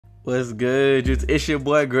What's good? It's your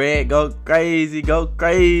boy Greg. Go crazy, go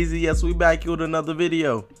crazy. Yes, we back here with another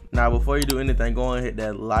video. Now, before you do anything, go and hit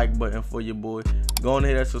that like button for your boy. Go and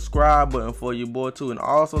hit that subscribe button for your boy too. And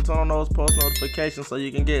also turn on those post notifications so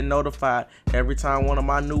you can get notified every time one of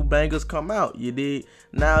my new bangers come out. You did?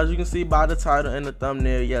 Now, as you can see by the title and the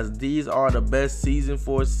thumbnail, yes, these are the best Season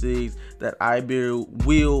 4 SIGs that I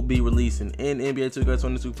will be releasing in NBA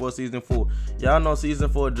 2K22 for Season 4. Y'all know Season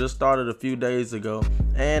 4 just started a few days ago.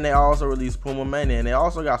 And they also released Puma Mania. And they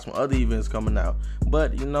also got some other events coming out.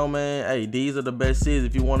 But, you know, man, hey, these are the best SIGs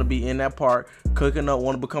if you want to be in that part, cooking up,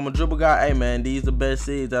 want to become a dribble guy. Hey, man, these are the best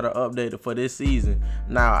SIGs that are updated for this season.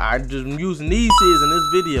 Now, I just using these SIGs in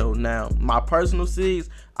this video. Now, my personal SIGs,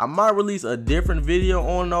 I might release a different video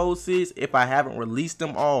on those SIGs if I haven't released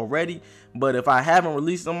them already. But if I haven't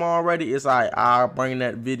released them already, it's alright. I'll bring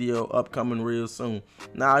that video upcoming real soon.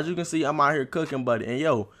 Now, as you can see, I'm out here cooking, buddy. And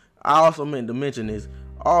yo, I also meant to mention this.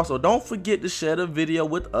 Also, don't forget to share the video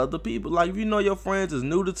with other people. Like, if you know your friends is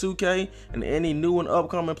new to 2K and any new and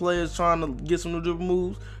upcoming players trying to get some new dribble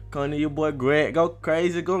moves, come to your boy Greg Go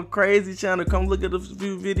Crazy channel. Come look at a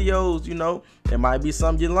few videos, you know. It might be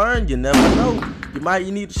something you learn, you never know.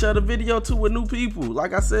 You need to share the video too with new people.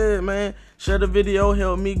 Like I said, man, share the video,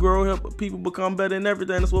 help me grow, help people become better and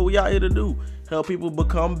everything. That's what we out here to do. Help people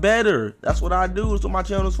become better. That's what I do. That's what my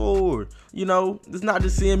channel's for. You know, it's not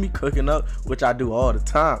just seeing me cooking up, which I do all the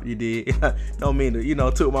time, you did. Don't mean to, you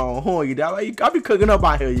know, toot my own horn, you did. I be cooking up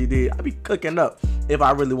out here, you did. I be cooking up if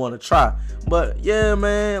I really want to try. But yeah,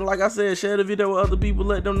 man, like I said, share the video with other people.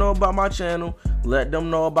 Let them know about my channel. Let them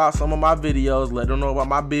know about some of my videos. Let them know about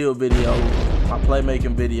my build videos, my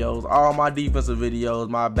playmaking videos, all my defensive videos,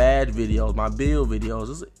 my badge videos, my build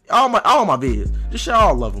videos, all my vids. Just share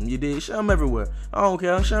all of them, you did. Share them everywhere. I don't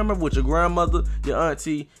care. Share them everywhere with your grandmother, your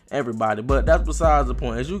auntie, everybody. But that's besides the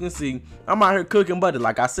point. As you can see, I'm out here cooking, buddy.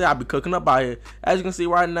 Like I said, I be cooking up out here. As you can see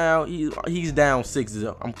right now, he's down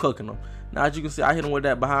 6-0. I'm cooking him. Now, as you can see, I hit him with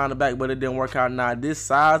that behind the back, but it didn't work out. Now, this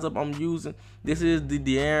size up I'm using, this is the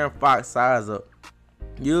De'Aaron Fox size up.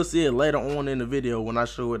 You'll see it later on in the video when I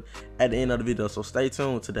show it at the end of the video. So stay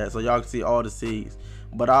tuned to that so y'all can see all the SIGs.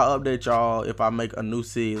 But I'll update y'all if I make a new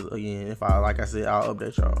SIG again. If I, like I said, I'll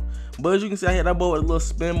update y'all. But as you can see, I hit that boy with a little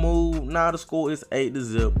spin move. Now the score is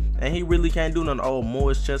 8-0. And he really can't do nothing. Oh,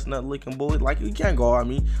 Morris Chestnut looking boy. Like, he can't guard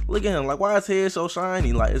me. Look at him. Like, why his head so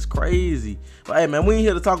shiny? Like, it's crazy. But hey, man, we ain't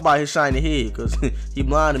here to talk about his shiny head because he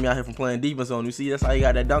blinded me out here from playing defense on him. You see, that's how he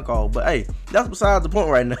got that dunk off. But hey, that's besides the point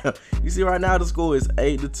right now. You see, right now the score is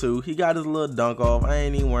 8-2. He got his little dunk off. I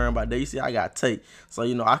ain't even worrying about that. You see, I got take. So,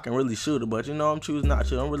 you know, I can really shoot it. But, you know, I'm choosing not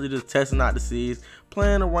to. I'm really just testing out the SIGs,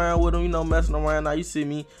 playing around with them, you know, messing around. Now you see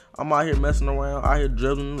me, I'm out here messing around, out here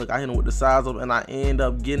dribbling. Look, I hit him with the size up and I end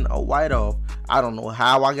up getting a white off. I don't know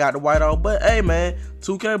how I got the white off, but hey, man,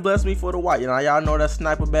 2K blessed me for the white. You know, y'all know that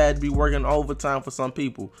sniper badge be working overtime for some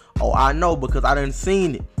people. Oh, I know because I done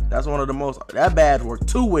seen it. That's one of the most, that badge worked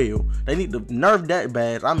too well. They need to nerf that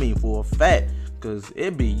badge, I mean, for a fact, because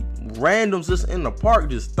it be randoms just in the park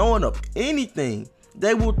just throwing up anything.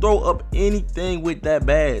 They will throw up anything with that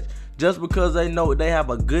badge just because they know they have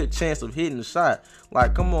a good chance of hitting the shot.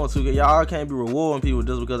 Like, come on, 2K, y'all can't be rewarding people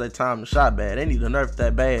just because they timed the shot bad. They need to nerf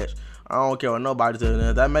that badge. I don't care what nobody tells them.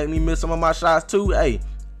 If that make me miss some of my shots too, hey,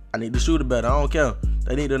 I need to shoot it better. I don't care.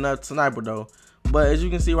 They need to nerf sniper though. But as you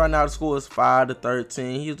can see right now, the score is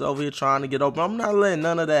 5-13. He's over here trying to get open. I'm not letting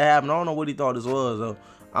none of that happen. I don't know what he thought this was though.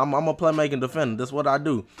 I'm a playmaking defender. That's what I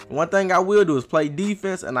do. One thing I will do is play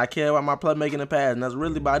defense, and I care about my playmaking and pass, and that's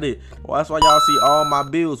really about it. Well, that's why y'all see all my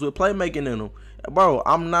builds with playmaking in them. Bro,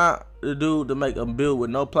 I'm not the dude to make a build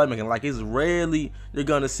with no playmaking. Like, it's rarely you're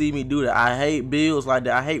gonna see me do that. I hate builds like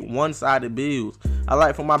that. I hate one-sided builds. I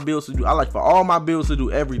like for my builds to do. I like for all my builds to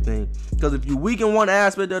do everything. Because if you weaken one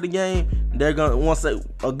aspect of the game, they're gonna, once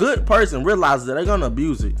a good person realizes that, they're gonna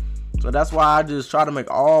abuse it. So that's why I just try to make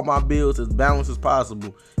all my builds as balanced as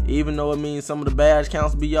possible. Even though it means some of the badge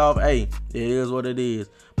counts be off, hey, it is what it is.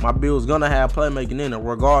 My build's gonna have playmaking in it,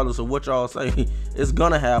 regardless of what y'all say. It's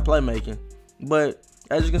gonna have playmaking. But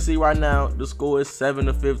as you can see right now, the score is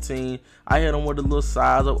 7-15. I hit him with a little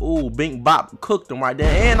size of, ooh, Bink Bop cooked him right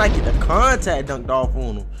there. And I get the contact dunked off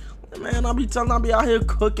on him. Man, I be out here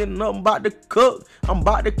cooking up. I'm about to cook. I'm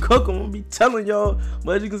about to cook. I'm gonna be telling y'all.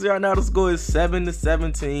 But as you can see right now, the score is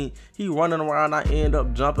 7-17. He running around. I end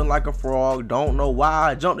up jumping like a frog. Don't know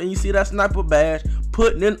why I jumped. And you see that sniper badge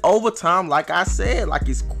putting in overtime, like I said, like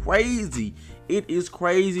it's crazy. It is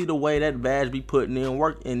crazy the way that badge be putting in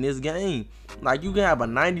work in this game. Like, you can have a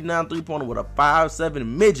 99 3-pointer with a 5'7"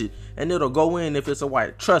 midget and it'll go in if it's a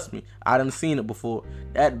white. Trust me, I done seen it before.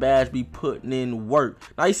 That badge be putting in work.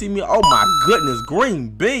 Now you see me, oh my goodness, green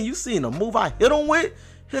bean. You seen the move I hit him with?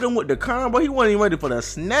 Hit him with the combo. He wasn't even ready for the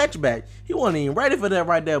snatch back. He wasn't even ready for that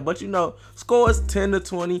right there. But you know, score is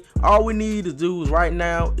 10-20. All we need to do right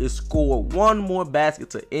now is score one more basket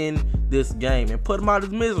to end this game and put him out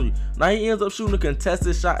of his misery. Now he ends up shooting a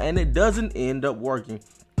contested shot and it doesn't end up working.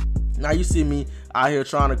 Now you see me out here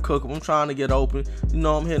trying to cook him. I'm trying to get open. You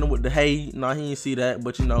know, I'm hitting him with the hay. No, he didn't see that.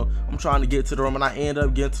 But you know, I'm trying to get to the rim and I end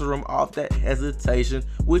up getting to the rim off that hesitation,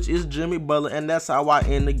 which is Jimmy Butler. And that's how I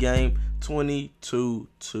end the game,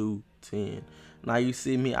 22-10. Now you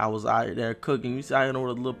see me, I was out there cooking. You see I hit him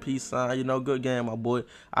with a little peace sign. You know, good game, my boy.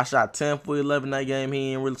 I shot 10 for 11 that game.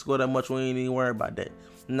 He ain't really scored that much. We ain't even worried about that.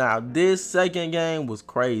 Now this second game was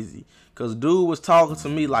crazy, cause dude was talking to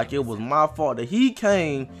me like it was my fault that he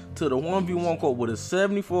came to the 1v1 court with a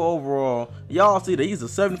 74 overall. Y'all see that he's a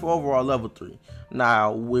 74 overall level 3.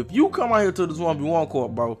 Now if you come out here to this 1v1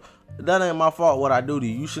 court, bro, that ain't my fault what I do to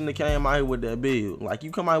you. You shouldn't have came out here with that build. Like,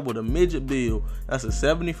 you come out here with a midget build that's a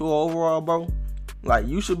 74 overall, bro. Like,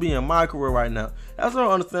 you should be in my career right now. That's what I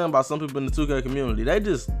don't understand about some people in the 2K community. They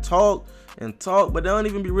just talk and talk, but they don't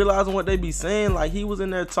even be realizing what they be saying. Like, he was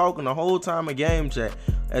in there talking the whole time in game chat.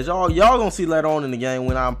 As y'all gonna see later on in the game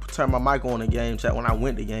when I turn my mic on in game chat, when I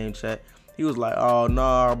went to game chat, he was like, oh,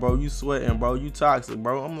 nah, bro, you sweating, bro. You toxic,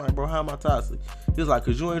 bro. I'm like, bro, how am I toxic? He was like,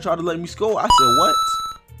 cause you ain't try to let me score. I said, what?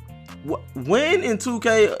 When in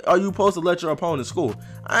 2K are you supposed to let your opponent score?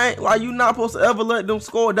 Like, you not supposed to ever let them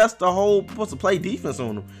score. That's the whole, supposed to play defense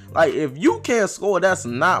on them. Like, if you can't score, that's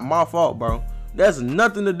not my fault, bro. That's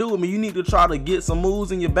nothing to do with me. You need to try to get some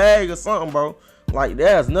moves in your bag or something, bro. Like, that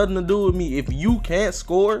has nothing to do with me. If you can't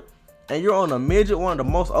score and you're on a midget, one of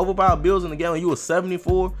the most overpowered builds in the game, and you a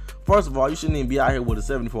 74, first of all, you shouldn't even be out here with a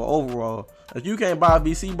 74 overall. If you can't buy a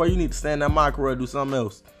VC, bro, you need to stand that micro and do something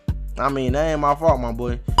else. I mean, that ain't my fault, my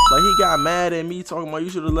boy. But he got mad at me talking about you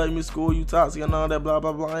should have let me score, you toxic and all that, blah,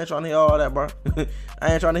 blah, blah. I ain't trying to hear all that, bro.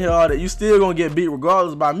 I ain't trying to hear all that. You still gonna get beat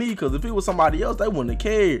regardless by me, because if it was somebody else, they wouldn't have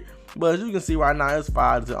cared. But as you can see right now, it's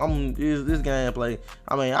 5-2. This gameplay,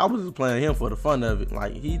 I mean, I was just playing him for the fun of it.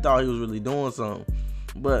 Like, he thought he was really doing something.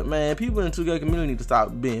 But, man, people in the 2K community need to stop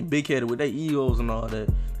being big-headed with their egos and all that.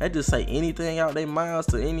 They just say anything out their mouths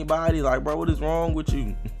to anybody. Like, bro, what is wrong with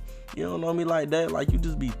you? You don't know me like that. Like, you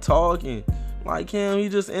just be talking. Like him, he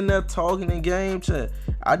just in there talking in game chat.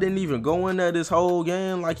 I didn't even go in there this whole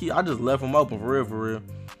game. Like, I just left him open for real.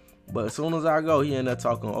 But as soon as I go, he in there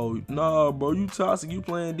talking, oh, nah, bro, you toxic, you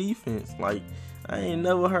playing defense. Like, I ain't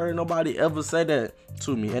never heard nobody ever say that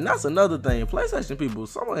to me. And that's another thing. PlayStation people,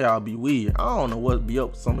 some of y'all be weird. I don't know what be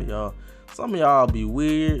up with some of y'all. Some of y'all be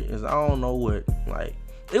weird. I don't know what. Like,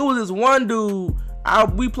 it was this one dude.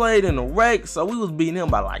 We played in the rec, so we was beating him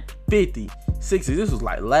by like 50, 60. This was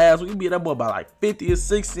like last week. We beat that boy by like 50 or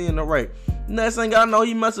 60 in the rec. Next thing I know,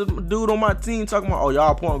 he messaged a dude on my team talking about, oh,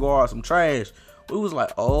 y'all point guard some trash. We was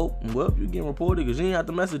like, oh, well, you getting reported because you ain't have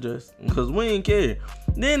to message us because we ain't care.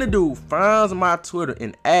 Then the dude finds my Twitter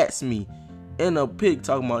and asks me in a pic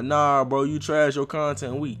talking about, nah, bro, you trash your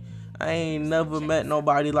content week. I ain't never met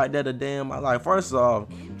nobody like that a day in my life. First off,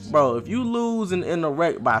 bro, if you losing in the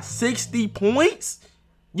rec by 60 points,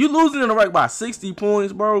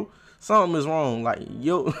 bro, something is wrong. Like,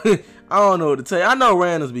 yo, I don't know what to tell you. I know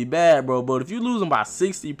randoms be bad, bro, but if you losing by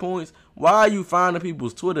 60 points, why are you finding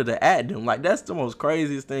people's Twitter to add them? Like, that's the most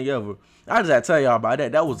craziest thing ever. I just had to tell y'all about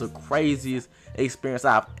that. That was the craziest experience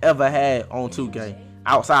I've ever had on 2K.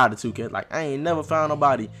 Outside of 2K. Like, I ain't never found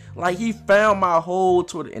nobody. Like, he found my whole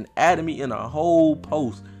Twitter and added me in a whole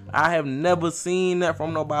post. I have never seen that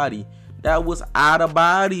from nobody. That was out of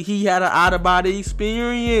body. He had an out of body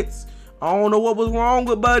experience. I don't know what was wrong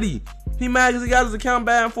with Buddy. He mad because he got his account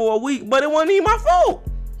banned for a week, but it wasn't even my fault.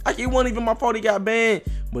 Like, it wasn't even my fault he got banned,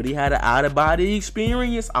 but he had an out of body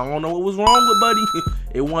experience. I don't know what was wrong with Buddy.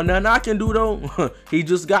 It wasn't nothing I can do though. He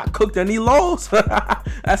just got cooked and he lost.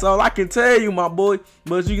 That's all I can tell you, my boy.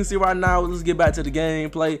 But as you can see right now, let's get back to the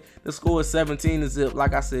gameplay. The score is 17-0.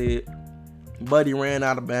 Like I said, Buddy ran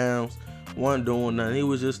out of bounds. Wasn't doing nothing. He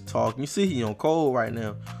was just talking. You see, he on cold right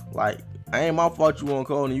now. Like, I ain't my fault you on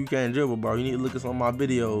cold and you can't dribble, bro. You need to look at some of my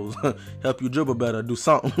videos. Help you dribble better. Do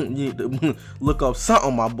something. You need to look up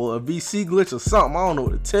something, my boy. A VC glitch or something. I don't know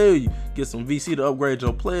what to tell you. Get some VC to upgrade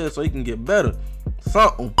your player so you can get better.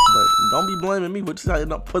 Something. But don't be blaming me. But you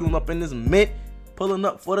end up pulling up in this mint. Pulling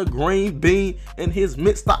up for the green bean in his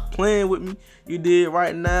mint. Stop playing with me. You did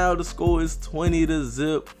right now. The score is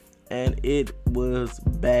 20-0. And it was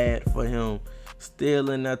bad for him. still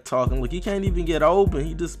in there talking. Look, he can't even get open.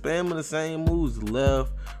 He just spamming the same moves,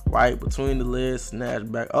 left, right, between the legs,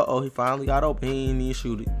 snatch back. He finally got open. He ain't even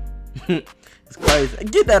shoot it. It's crazy.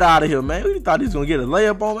 Get that out of here, man. You thought he was gonna get a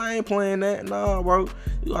layup on me? I ain't playing that. Nah, bro.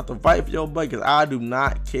 You have to fight for your butt, because I do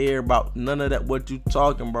not care about none of that what you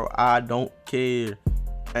talking, bro. I don't care.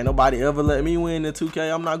 Ain't nobody ever let me win in 2K.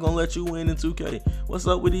 I'm not gonna let you win in 2K. What's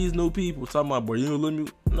up with these new people talking about, bro, you gonna let me?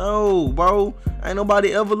 No, bro. Ain't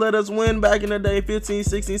nobody ever let us win back in the day. 15,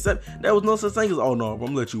 16, 17. There was no such thing as, oh no, bro,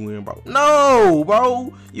 I'm gonna let you win, bro. No,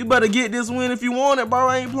 bro. You better get this win if you want it, bro.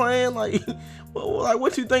 I ain't playing like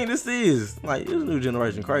what you think this is? Like, this new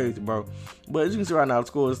generation crazy, bro. But as you can see right now, the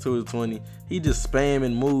score is 2-20. He just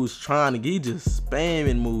spamming moves, he just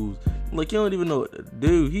spamming moves. Look, you don't even know what to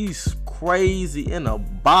do. He's crazy in a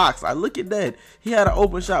box. Like, look at that. He had an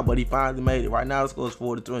open shot, but he finally made it. Right now, the score is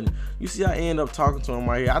 4-20. You see, I end up talking to him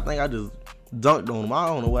right here. I think I just dunked on him. I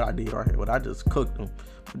don't know what I did right here, but I just cooked him.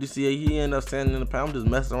 But you see, he ended up standing in the pound. I'm just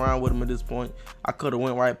messing around with him at this point. I could have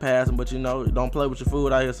went right past him, but you know, don't play with your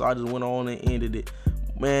food out here, so I just went on and ended it.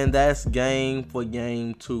 Man, that's game for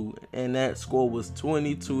game 2, and that score was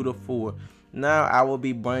 22-4. Now I will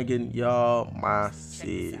be bringing y'all my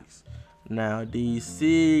sigs. Now these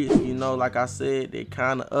sigs, you know, like I said, they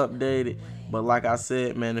kind of updated, but like I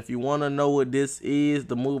said, man, if you want to know what this is,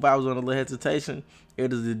 the move I was on a little hesitation,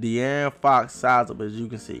 it is the De'Aaron Fox size up, as you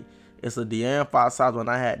can see. It's a De'Aaron Fox size when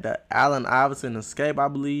I had the Allen Iverson escape, I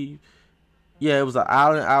believe. Yeah, it was an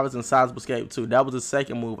Allen Iverson size escape too. That was the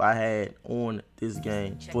second move I had on this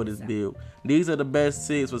game for this build. These are the best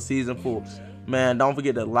sigs for season 4. Man, don't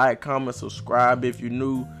forget to like, comment, subscribe if you're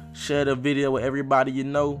new. Share the video with everybody you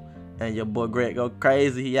know. And your boy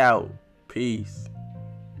GregGoCrazyyy, he out. Peace.